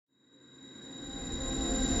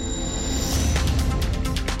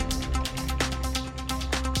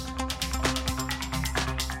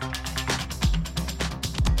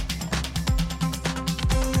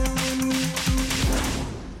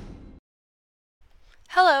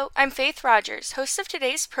Hello, I'm Faith Rogers, host of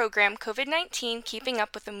today's program, COVID-19 Keeping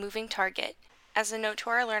Up with a Moving Target. As a note to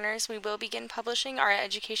our learners, we will begin publishing our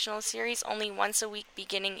educational series only once a week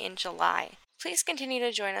beginning in July. Please continue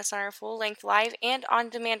to join us on our full-length live and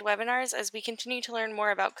on-demand webinars as we continue to learn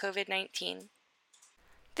more about COVID-19.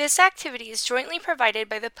 This activity is jointly provided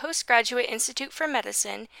by the Postgraduate Institute for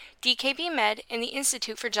Medicine, DKB Med, and the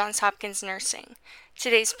Institute for Johns Hopkins Nursing.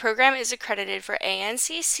 Today's program is accredited for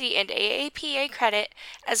ANCC and AAPA credit,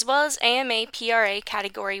 as well as AMA PRA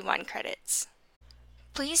Category 1 credits.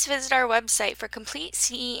 Please visit our website for complete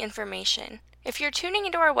CE information. If you're tuning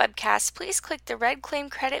into our webcast, please click the red Claim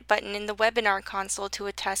Credit button in the webinar console to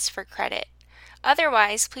attest for credit.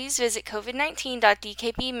 Otherwise, please visit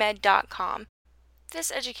covid19.dkbmed.com. This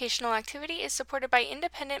educational activity is supported by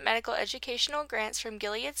independent medical educational grants from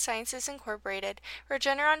Gilead Sciences Incorporated,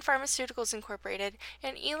 Regeneron Pharmaceuticals Incorporated,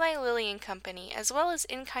 and Eli Lilly and Company, as well as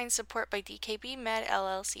in-kind support by DKB Med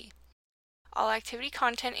LLC. All activity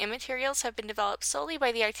content and materials have been developed solely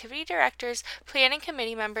by the activity directors, planning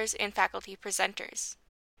committee members, and faculty presenters.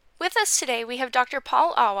 With us today, we have Dr.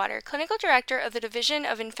 Paul Auwaerter, Clinical Director of the Division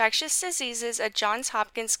of Infectious Diseases at Johns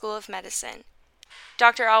Hopkins School of Medicine.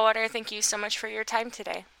 Dr. Auwaerter, thank you so much for your time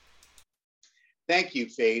today. Thank you,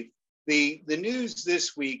 Faith. The news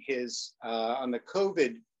this week is on the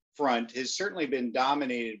COVID front has certainly been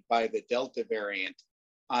dominated by the Delta variant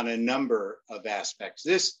on a number of aspects.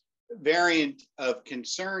 This variant of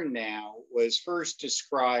concern now was first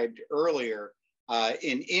described earlier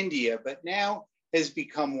in India, but now has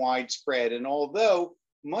become widespread. And although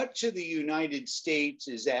much of the United States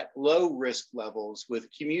is at low risk levels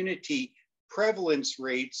with community prevalence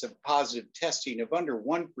rates of positive testing of under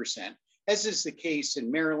 1%, as is the case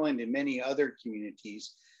in Maryland and many other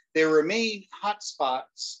communities, there remain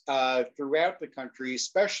hotspots throughout the country,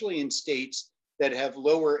 especially in states that have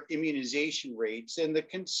lower immunization rates. And the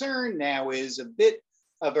concern now is a bit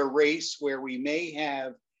of a race where we may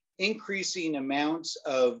have increasing amounts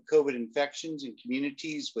of COVID infections in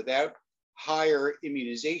communities without higher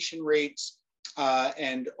immunization rates.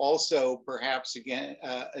 And also perhaps again,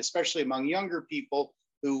 especially among younger people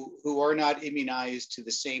who are not immunized to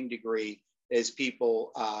the same degree as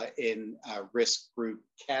people in risk group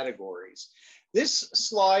categories. This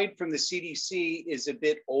slide from the CDC is a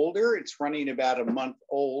bit older. It's running about a month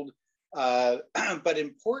old. But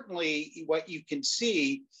importantly, what you can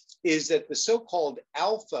see is that the so-called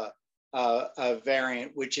Alpha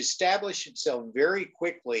variant, which established itself very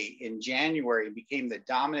quickly in January and became the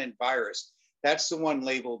dominant virus, that's the one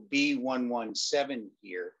labeled B117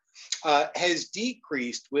 here, has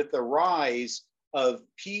decreased with the rise of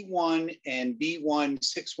P1 and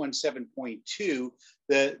B1617.2.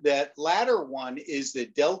 That latter one is the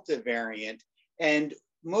Delta variant. And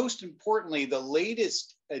most importantly, the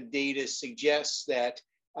latest data suggests that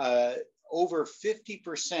over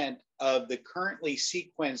 50% of the currently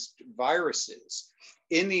sequenced viruses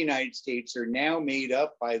in the United States are now made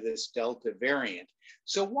up by this Delta variant.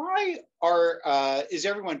 So why is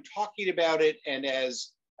everyone talking about it and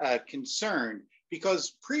as concerned?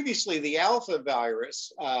 Because previously the Alpha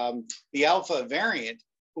virus, the Alpha variant,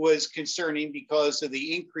 was concerning because of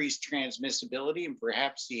the increased transmissibility and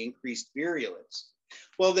perhaps the increased virulence.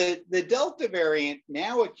 Well, the Delta variant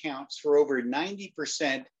now accounts for over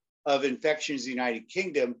 90% of infections in the United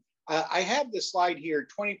Kingdom. I have the slide here,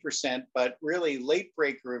 20%, but really late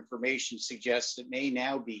breaker information suggests it may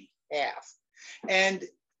now be half. And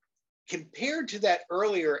compared to that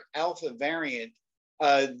earlier Alpha variant,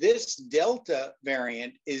 this Delta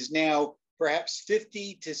variant is now perhaps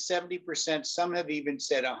 50 to 70%, some have even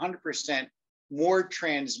said 100% more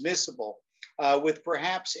transmissible, with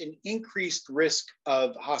perhaps an increased risk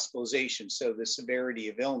of hospitalization, so the severity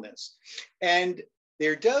of illness. And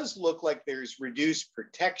there does look like there's reduced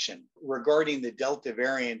protection regarding the Delta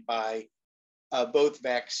variant by both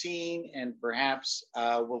vaccine and perhaps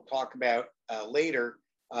we'll talk about later,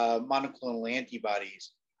 monoclonal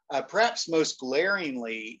antibodies. Perhaps most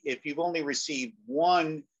glaringly, if you've only received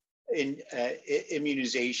one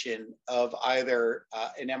immunization of either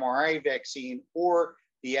an mRNA vaccine or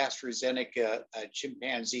the AstraZeneca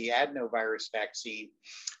chimpanzee adenovirus vaccine,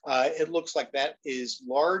 it looks like that is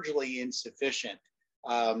largely insufficient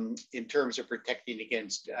in terms of protecting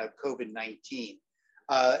against COVID-19.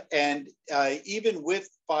 And even with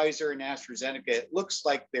Pfizer and AstraZeneca, it looks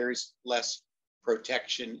like there's less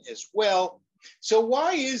protection as well. So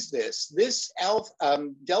why is this? This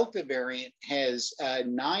Delta variant has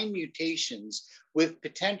 9 mutations with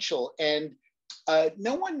potential, and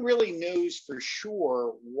no one really knows for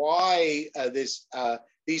sure why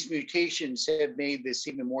these mutations have made this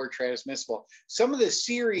even more transmissible. Some of the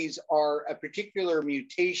series are a particular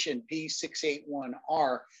mutation,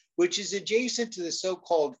 P681R, which is adjacent to the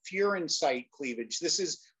so-called furin site cleavage. This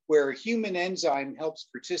is where a human enzyme helps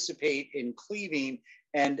participate in cleaving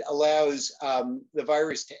and allows the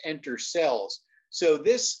virus to enter cells. So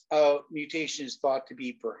this mutation is thought to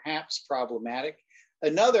be perhaps problematic.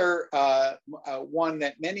 Another one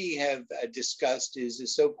that many have discussed is the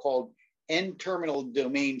so-called N-terminal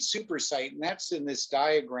domain supersite, and that's in this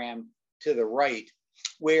diagram to the right,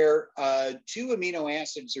 where 2 amino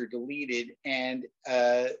acids are deleted, and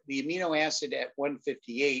the amino acid at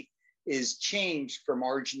 158 is changed from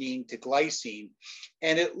arginine to glycine.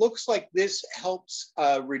 And it looks like this helps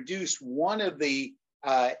reduce one of the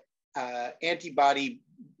antibody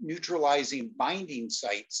neutralizing binding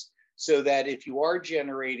sites, so that if you are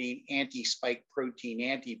generating anti-spike protein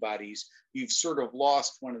antibodies, you've sort of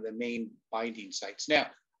lost one of the main binding sites. Now,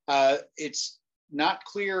 it's not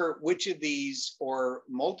clear which of these or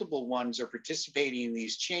multiple ones are participating in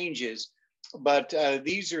these changes, but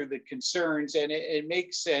these are the concerns, and it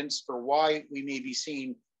makes sense for why we may be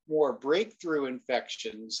seeing more breakthrough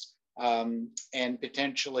infections and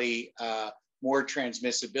potentially more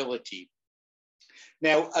transmissibility.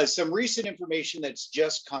 Now, some recent information that's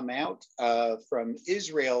just come out from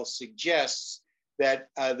Israel suggests that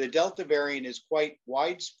the Delta variant is quite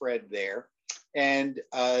widespread there, and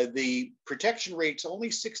the protection rate's only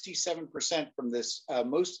 67% from this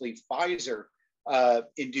mostly Pfizer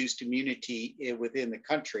induced immunity within the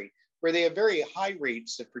country, where they have very high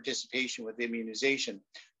rates of participation with immunization.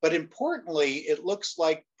 But importantly, it looks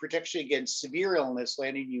like protection against severe illness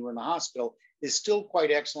landing you in the hospital is still quite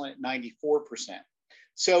excellent at 94%.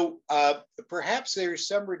 So perhaps there's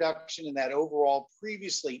some reduction in that overall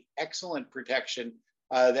previously excellent protection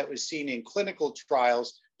that was seen in clinical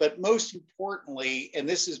trials. But most importantly, and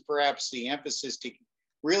this is perhaps the emphasis to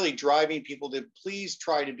really driving people to please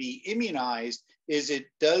try to be immunized, is it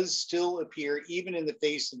does still appear, even in the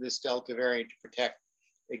face of this Delta variant, to protect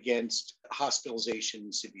against hospitalization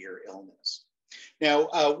and severe illness. Now,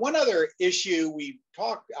 one other issue, we've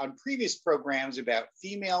talked on previous programs about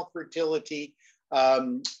female fertility.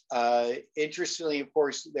 Interestingly, of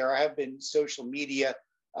course, there have been social media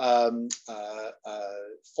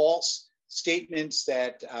false statements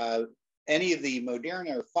that any of the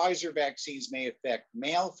Moderna or Pfizer vaccines may affect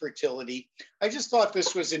male fertility. I just thought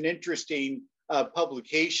this was an interesting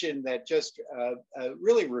publication that just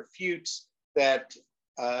really refutes that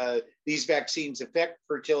these vaccines affect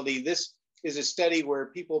fertility. This is a study where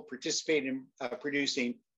people participate in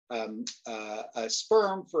producing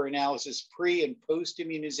sperm for analysis pre and post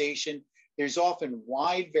immunization. There's often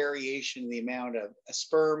wide variation in the amount of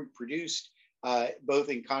sperm produced, both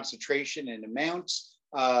in concentration and amounts.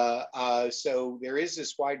 So there is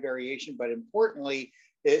this wide variation, but importantly,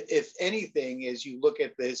 if anything, as you look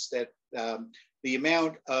at this, that the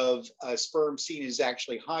amount of sperm seen is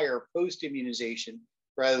actually higher post-immunization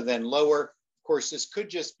rather than lower. Of course, this could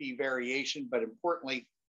just be variation, but importantly,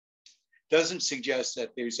 doesn't suggest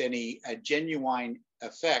that there's any genuine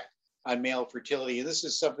effect on male fertility. And this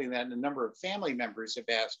is something that a number of family members have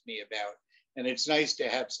asked me about. And it's nice to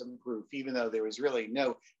have some proof, even though there was really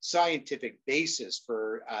no scientific basis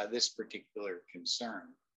for this particular concern.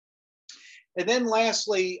 And then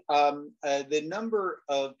lastly, the number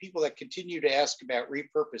of people that continue to ask about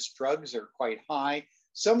repurposed drugs are quite high.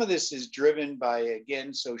 Some of this is driven by,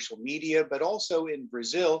 again, social media, but also in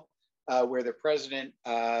Brazil, where the president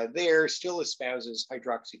there still espouses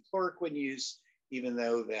hydroxychloroquine use, even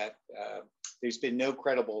though that there's been no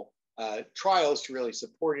credible trials to really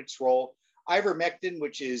support its role. Ivermectin,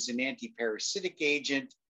 which is an antiparasitic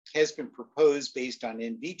agent, has been proposed based on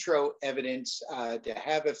in vitro evidence to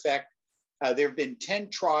have effect. There have been 10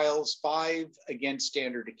 trials, 5 against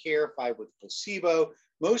standard of care, 5 with placebo,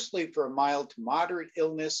 mostly for a mild to moderate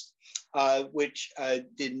illness, which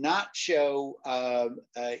did not show,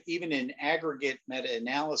 even in aggregate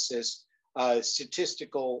meta-analysis,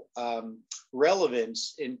 statistical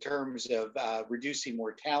relevance in terms of reducing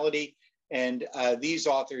mortality. And these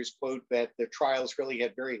authors quote that the trials really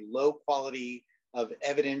had very low quality of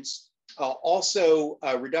evidence. Also,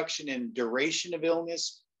 a reduction in duration of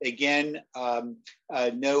illness. Again,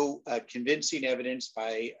 no convincing evidence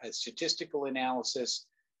by a statistical analysis.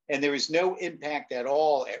 And there was no impact at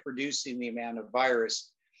all at reducing the amount of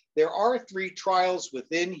virus. There are 3 trials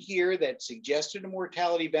within here that suggested a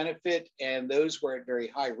mortality benefit, and those were at very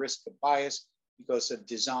high risk of bias because of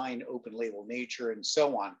design, open label nature, and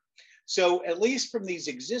so on. So at least from these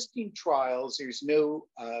existing trials, there's no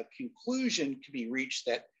conclusion to be reached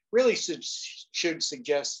that really should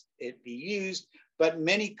suggest it be used. but in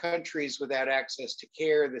many countries without access to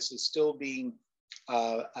care, this is still being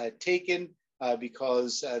taken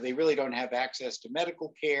because they really don't have access to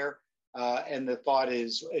medical care. And the thought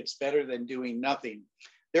is it's better than doing nothing.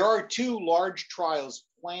 There are two large trials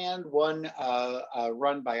planned, one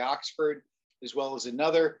run by Oxford, as well as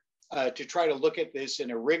another, to try to look at this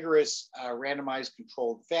in a rigorous randomized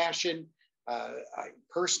controlled fashion. I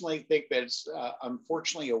personally think that it's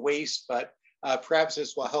unfortunately a waste, but perhaps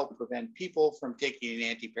this will help prevent people from taking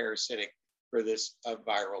an antiparasitic for this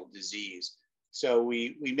viral disease. So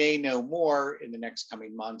we may know more in the next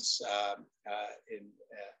coming months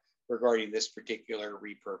regarding this particular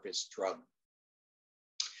repurposed drug.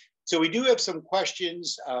 So we do have some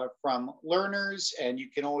questions from learners, and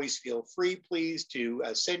you can always feel free, please, to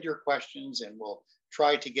send your questions, and we'll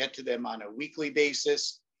try to get to them on a weekly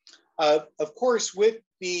basis. Of course, with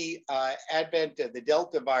the advent of the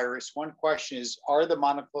Delta virus, one question is, are the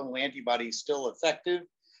monoclonal antibodies still effective?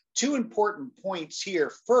 Two important points here.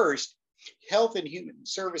 First, Health and Human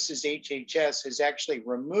Services, HHS, has actually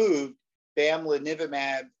removed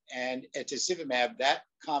bamlanivimab and etesevimab, that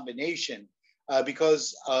combination,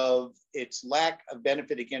 because of its lack of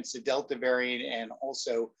benefit against the Delta variant and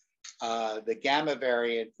also the Gamma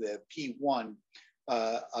variant, the P1,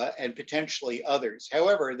 and potentially others.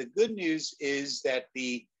 However, the good news is that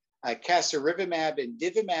the casirivimab and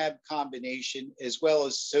divimab combination, as well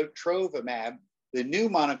as sotrovimab, the new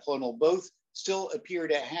monoclonal, both still appear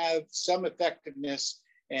to have some effectiveness.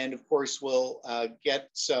 And of course, we'll get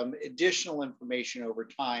some additional information over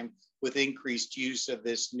time with increased use of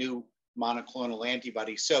this new monoclonal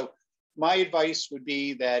antibody. So my advice would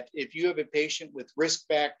be that if you have a patient with risk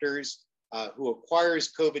factors who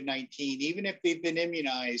acquires COVID-19, even if they've been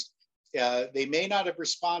immunized, they may not have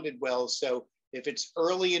responded well. So if it's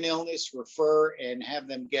early in illness, refer and have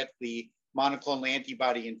them get the monoclonal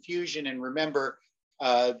antibody infusion. And remember,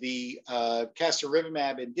 the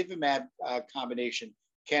casirivimab and divimab combination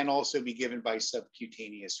can also be given by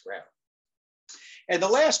subcutaneous route. And the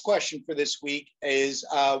last question for this week is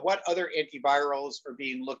what other antivirals are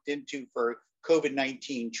being looked into for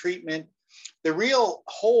COVID-19 treatment? The real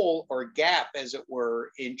hole or gap, as it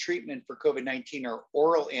were, in treatment for COVID-19 are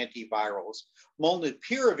oral antivirals.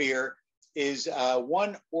 Molnupiravir is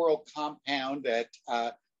one oral compound that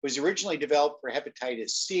was originally developed for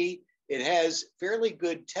hepatitis C. It has fairly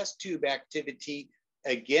good test tube activity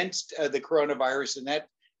against the coronavirus, and that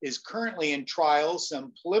is currently in trials.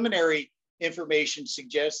 Some preliminary information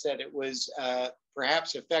suggests that it was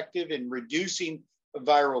perhaps effective in reducing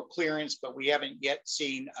viral clearance, but we haven't yet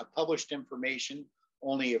seen published information,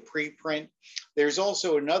 only a preprint. There's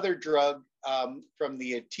also another drug from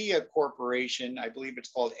the Atea Corporation, I believe it's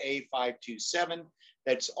called A527,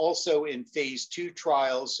 that's also in phase 2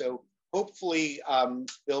 trials. So hopefully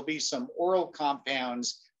there'll be some oral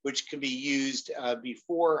compounds which can be used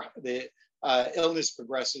before the illness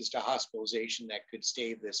progresses to hospitalization that could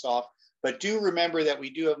stave this off. But do remember that we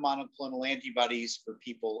do have monoclonal antibodies for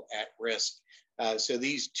people at risk. So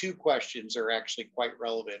these two questions are actually quite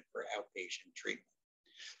relevant for outpatient treatment.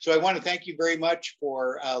 So I want to thank you very much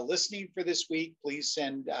for listening for this week. Please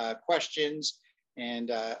send questions,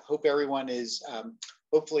 and hope everyone is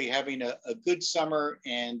hopefully having a good summer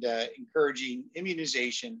and encouraging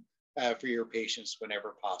immunization for your patients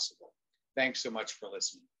whenever possible. Thanks so much for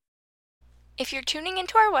listening. If you're tuning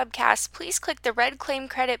into our webcast, please click the red Claim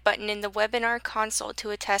Credit button in the webinar console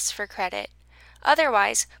to attest for credit.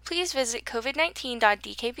 Otherwise, please visit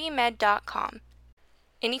covid19.dkbmed.com.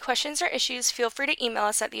 Any questions or issues, feel free to email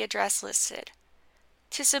us at the address listed.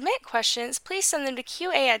 To submit questions, please send them to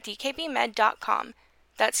qa@dkbmed.com.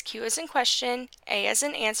 That's Q as in question, A as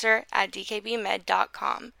in answer, at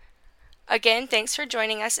dkbmed.com. Again, thanks for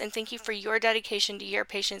joining us, and thank you for your dedication to your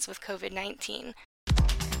patients with COVID-19.